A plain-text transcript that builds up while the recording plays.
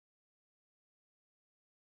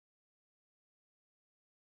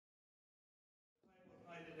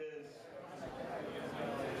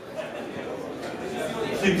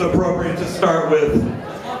seems appropriate to start with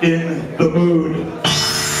In the Mood.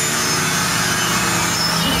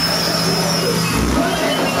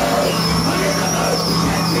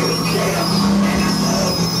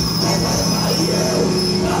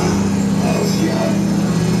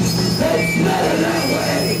 It's better that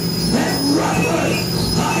way than rubbers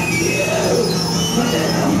on you. But in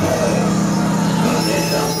the mood, but in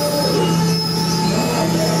the mood,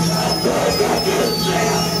 but in the mood, I can say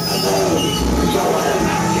I'm in the mood. So what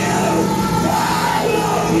about you? I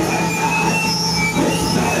love you not. It's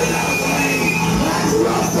better that way than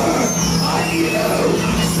rubber on you.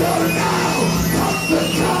 So now comes the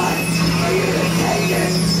time for you to take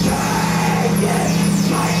it, take it,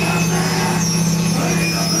 like a man. But in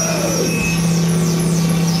the mood.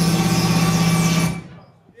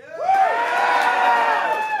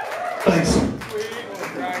 Thanks.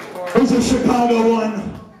 There's a Chicago one.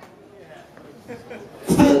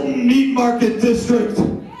 Fulton Meat Market District.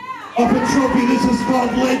 Up in Trophy, this is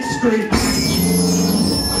called Lake Street.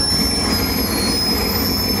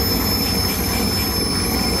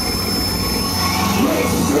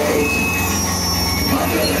 Lake Street,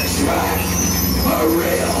 under the track, a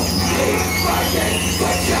real meat market,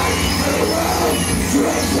 which I for the world,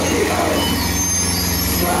 straight to the earth,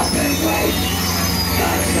 slapping weight,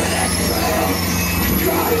 that's the next trail,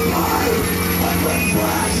 drive by, under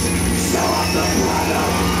flash, show off the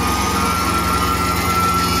product.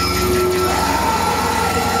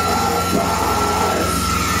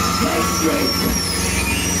 Lake Street,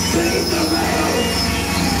 save the mail,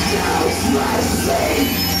 now slash save,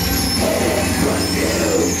 hidden from you,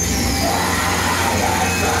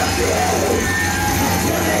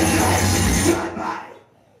 drive by,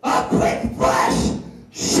 a quick flash,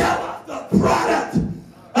 show off the product,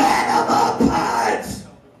 animal parts.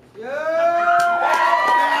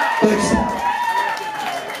 Thanks.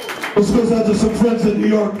 This goes out to some friends in New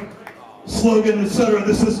York. Slogan, etc.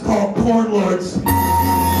 This is called Corn Lords.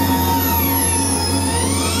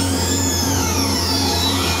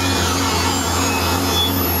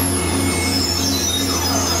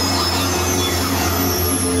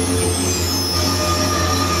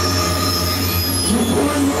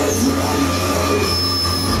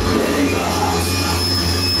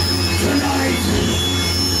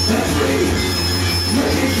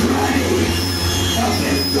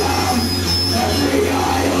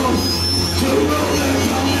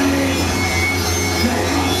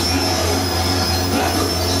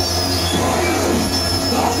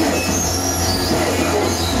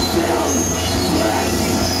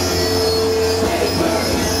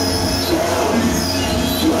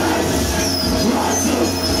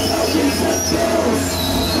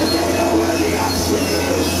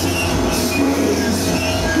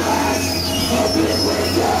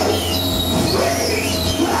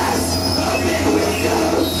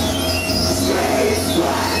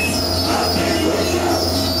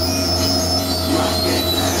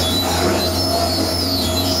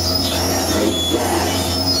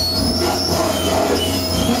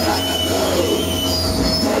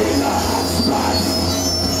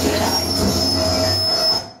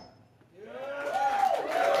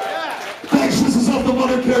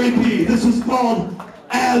 This is called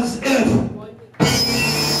As If.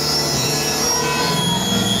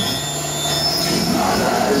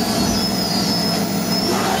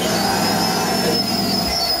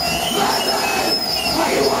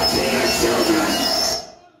 Are you watching your children?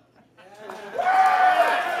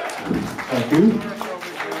 Thank you.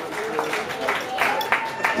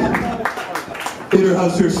 Peter,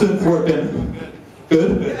 how's your synth working?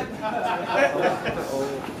 Good?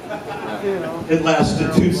 It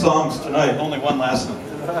lasted 2 songs tonight, only one lasted.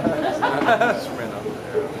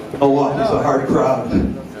 Milwaukee's a hard crowd.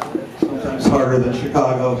 Sometimes harder than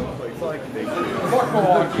Chicago.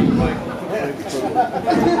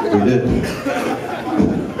 We did.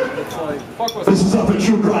 This is up at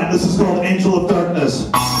True Crime. This is called Angel of Darkness.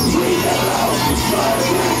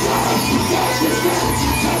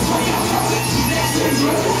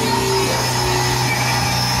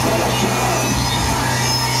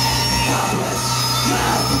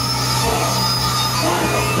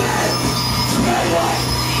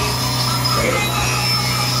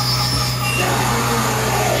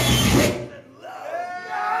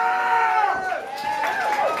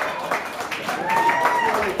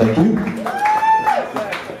 Thank you.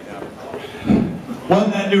 When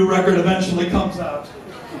that new record eventually comes out,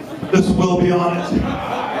 this will be on it.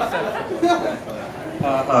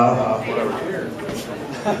 Whatever.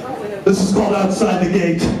 This is called Outside the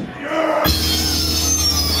Gate.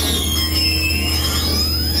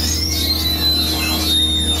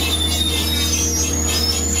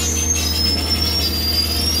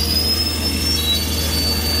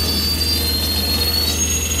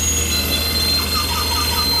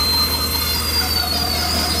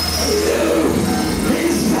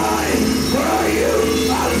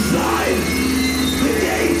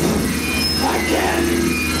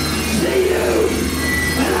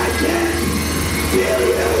 Are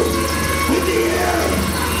you in the air,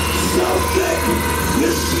 so thick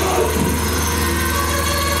with smoke?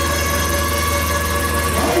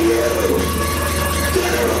 Are you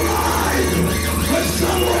dead or alive, or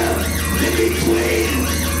somewhere in between?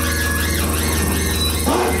 I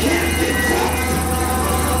can't detect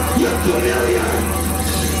your familiar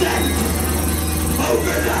scent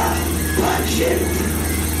over the pungent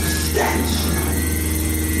stench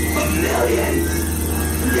of millions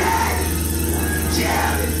dead. Jim,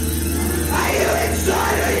 are you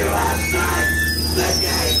inside or are you outside the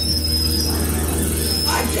gate? I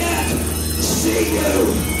can't see you.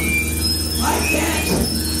 I can't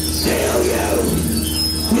feel you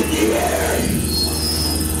with the air.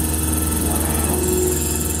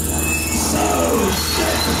 So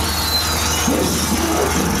sick with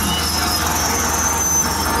smoke.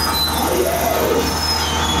 Are you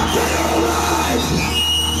dead or alive?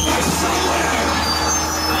 Or somewhere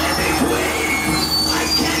in between? I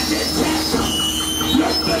can't detect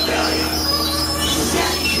your familiar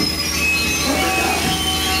scent of the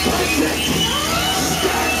pungent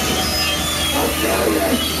stench of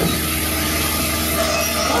millions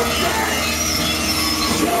of dead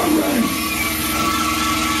children.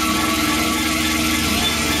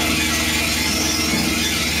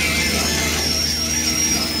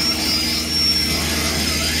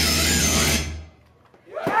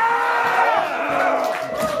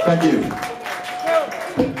 Thank you.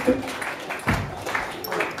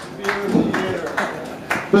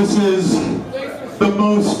 This is the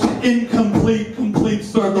most incomplete, complete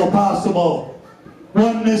circle possible.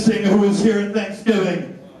 One missing who is here at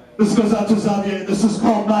Thanksgiving. This goes out to Xavier. This is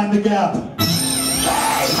called Mind the Gap.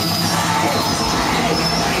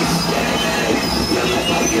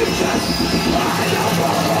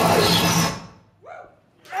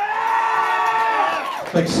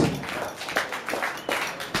 Thanks.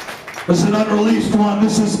 This is an unreleased one.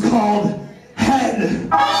 This is called Head.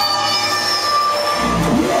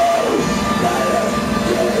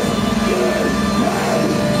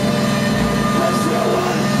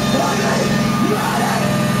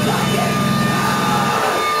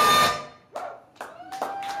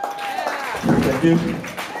 Thank you.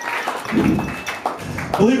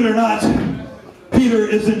 Believe it or not, Peter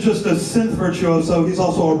isn't just a synth virtuoso, he's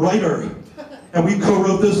also a writer. And we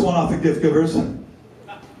co-wrote this one off of Gift Givers.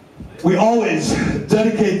 We always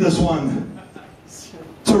dedicate this one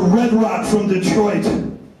to Red Rock from Detroit.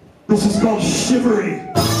 This is called Shivery.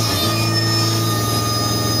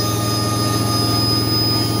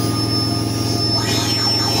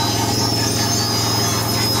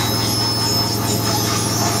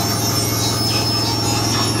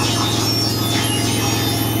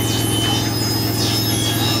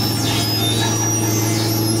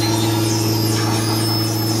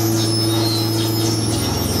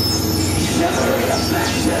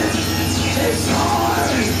 It's hard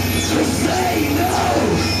to say no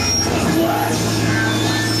to flesh.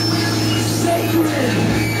 Sacred.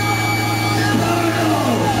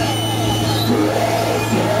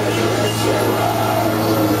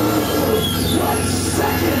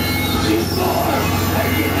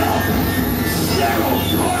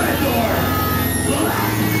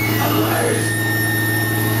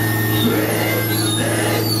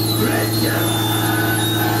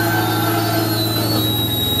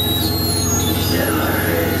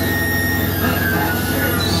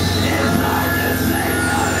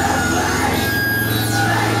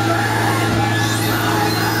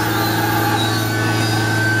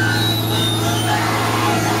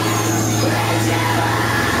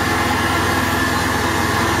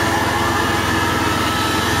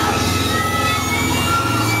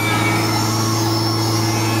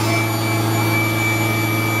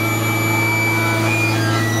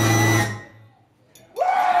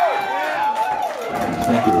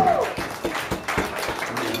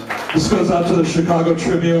 This goes out to the Chicago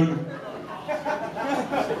Tribune.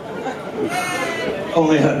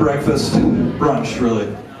 Only had breakfast, brunch, really.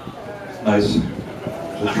 Nice.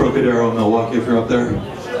 The Trocadero, Milwaukee, if you're up there.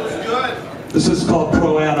 This is called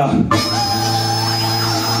Pro Ana.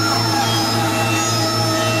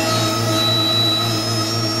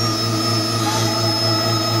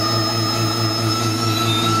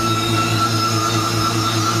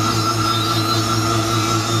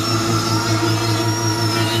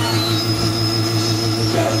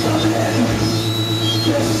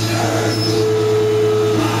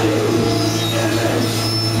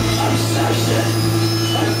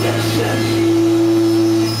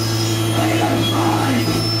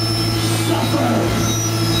 So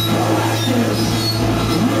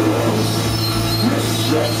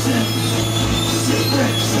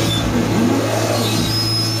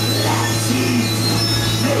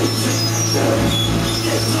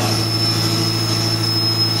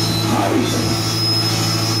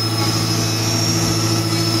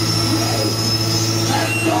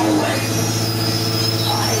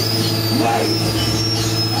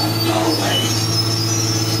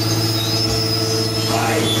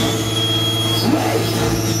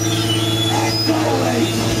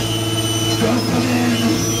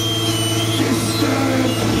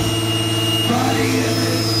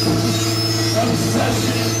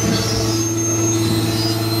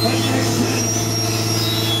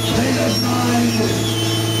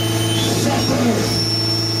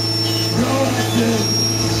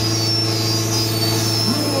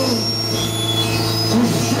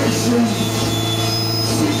Ancient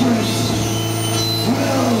secrets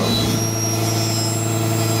will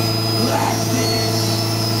last it.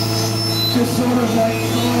 Just sort of like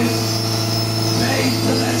toys made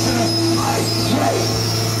to measure my weight.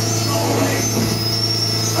 No weight.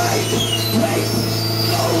 Fight, wait,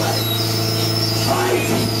 no wait.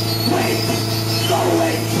 Fight, wait, no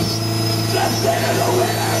wait. The dead of the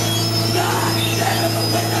winner. The dead of the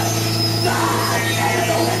winner. The dead of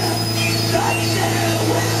the winner. The dead of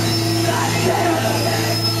the winner. The dead of the winner.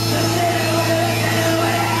 The dead of the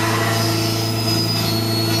winner.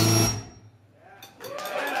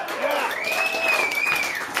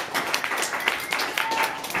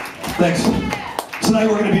 Thanks. Tonight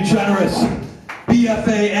we're going to be generous.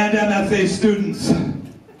 BFA and MFA students.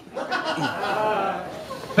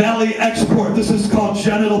 Valley Export. This is called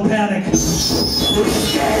Genital Panic. Escape.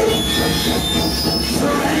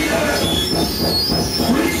 Surrender.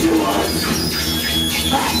 Rituals.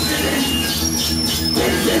 Accidents.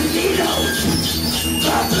 Needles.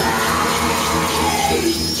 The blade.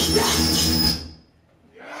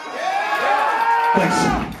 Thanks.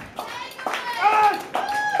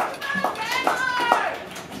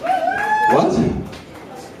 What?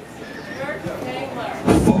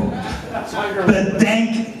 The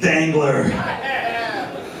Dank Dangler.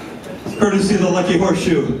 Courtesy of the Lucky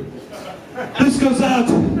Horseshoe. This goes out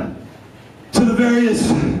to the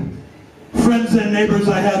various friends and neighbors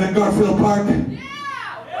I have in Garfield Park.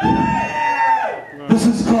 This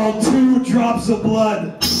is called 2 Drops of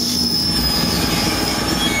Blood. 2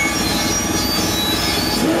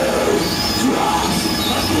 drops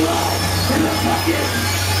of blood in the bucket.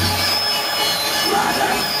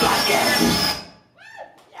 Motherfucker!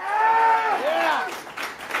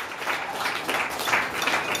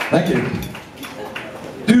 Thank you.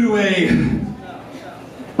 Due to a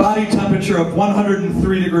body temperature of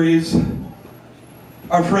 103 degrees,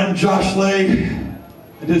 our friend Josh Lay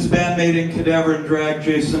and his bandmate in Cadaver and Drag,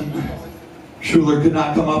 Jason Schuler, could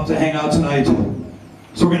not come up to hang out tonight.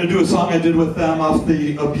 So we're going to do a song I did with them off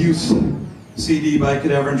the Abuse CD by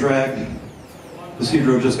Cadaver and Drag.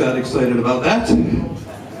 Isidro just got excited about that.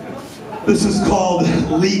 This is called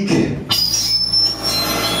Leak.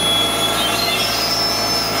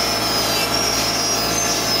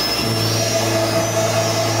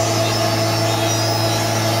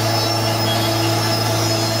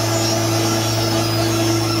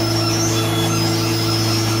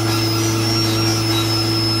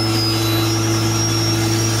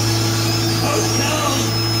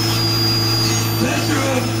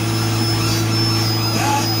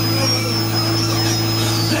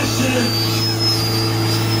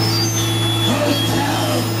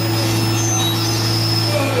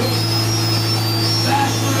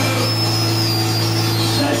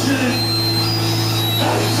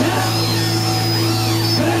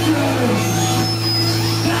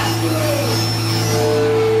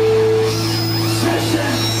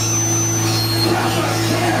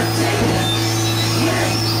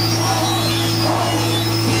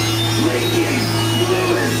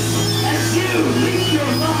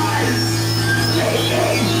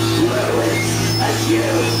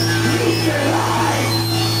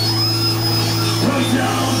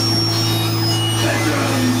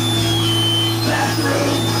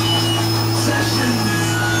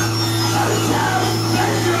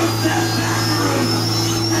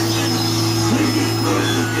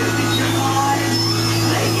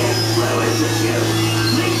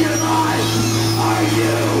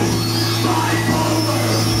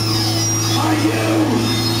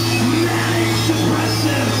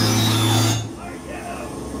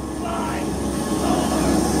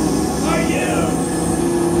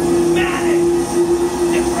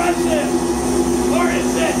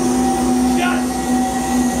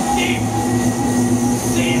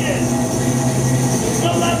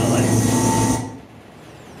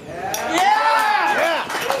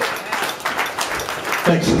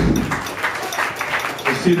 Thanks.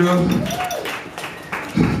 Isidro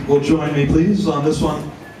will join me, please, on this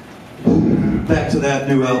one. Back to That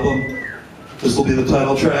new album. This will be the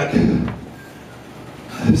title track.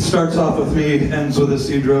 It starts off with me, ends with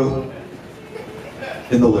Isidro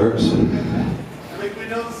in the lyrics. I think we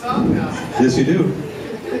know the song now. Yes, you do.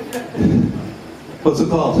 What's it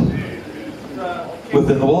called?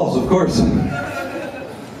 Within the Walls, of course.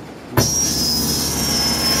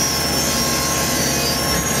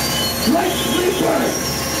 Light sleeper,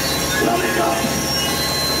 coming up,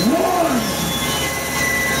 warm,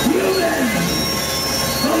 human,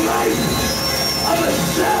 the life of a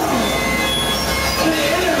cell, the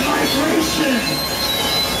inner vibration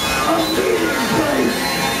of meeting place.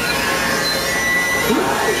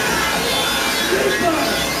 Light sleeper,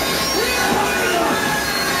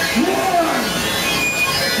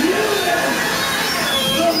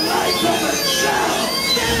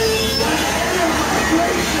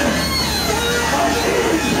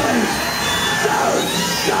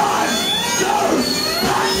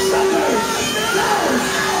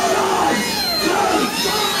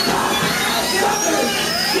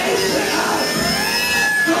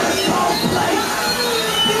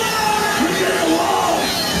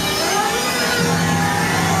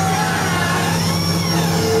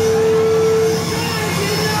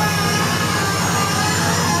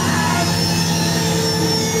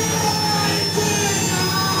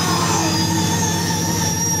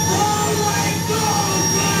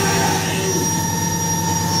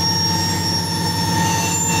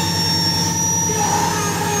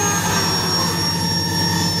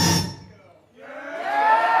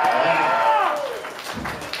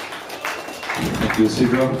 You see,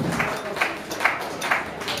 bro?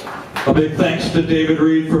 A big thanks to David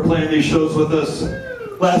Reed for playing these shows with us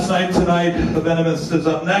last night, tonight. The Venomous is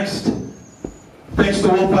up next. Thanks to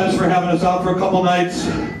Wolf Eyes for having us out for a couple nights.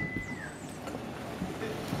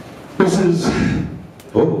 This is,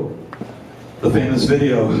 the famous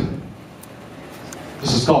video.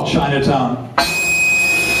 This is called Chinatown.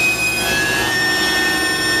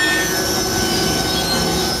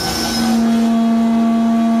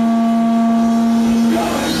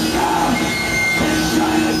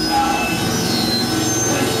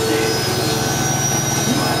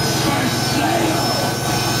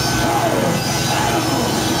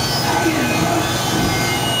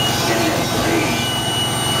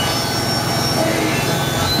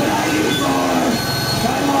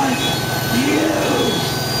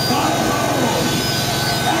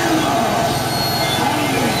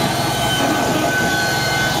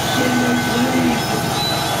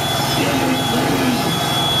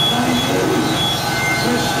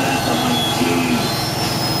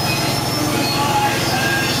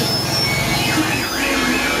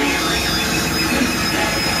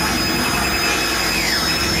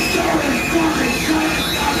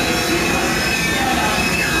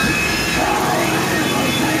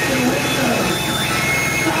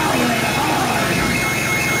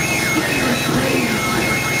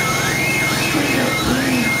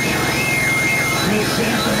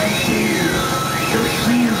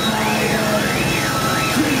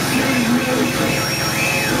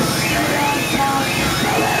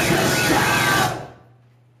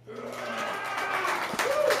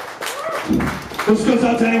 This goes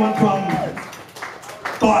out to anyone from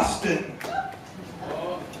Boston.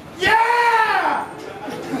 Yeah!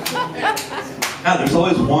 Ah, there's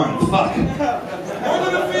always one. Fuck.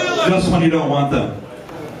 Just when you don't want them.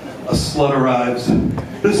 A slut arrives.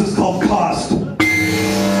 This is called Cost.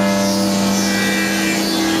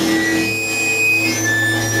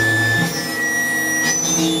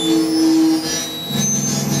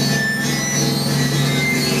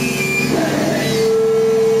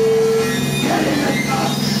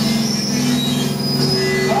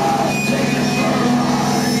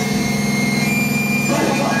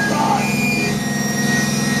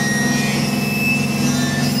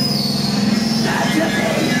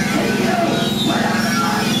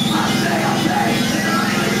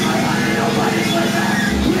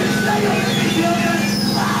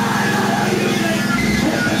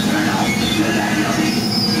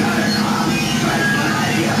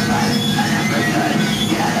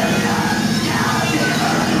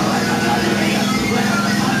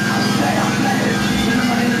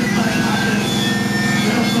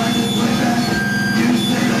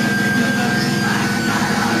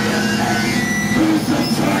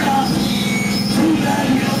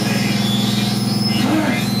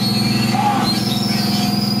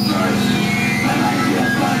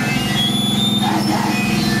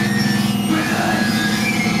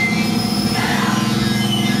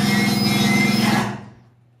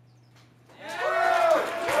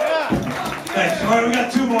 Thanks. All right, we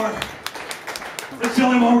got two more. It's the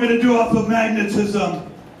only one we're going to do off of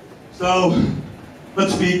Magnetism. So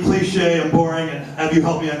let's be cliche and boring and have you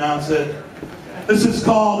help me announce it. This is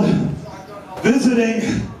called Visiting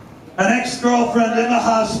an Ex-Girlfriend in the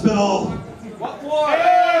Hospital. What more?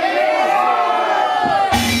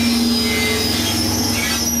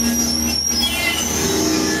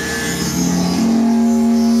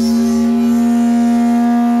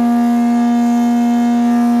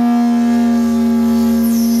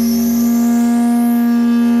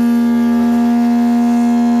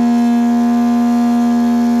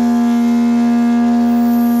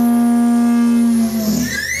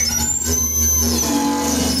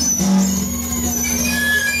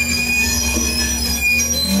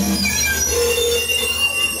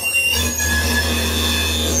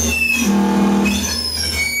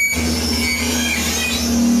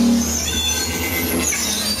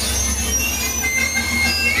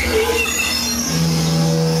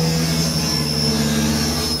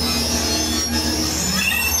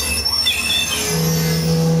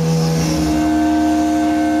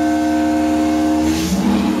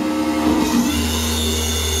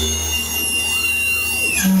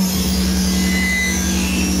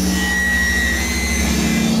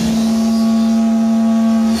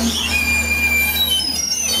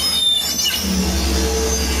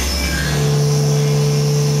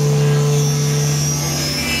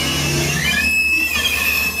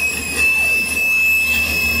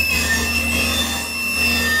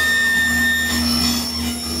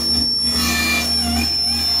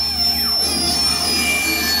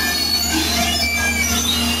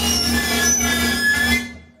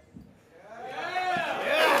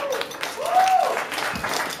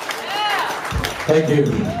 Thank you.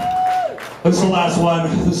 This is the last one.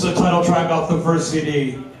 This is the title track off the first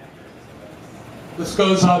CD. This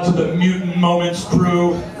goes out to the Mutant Moments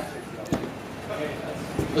crew.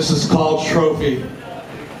 This is called Trophy.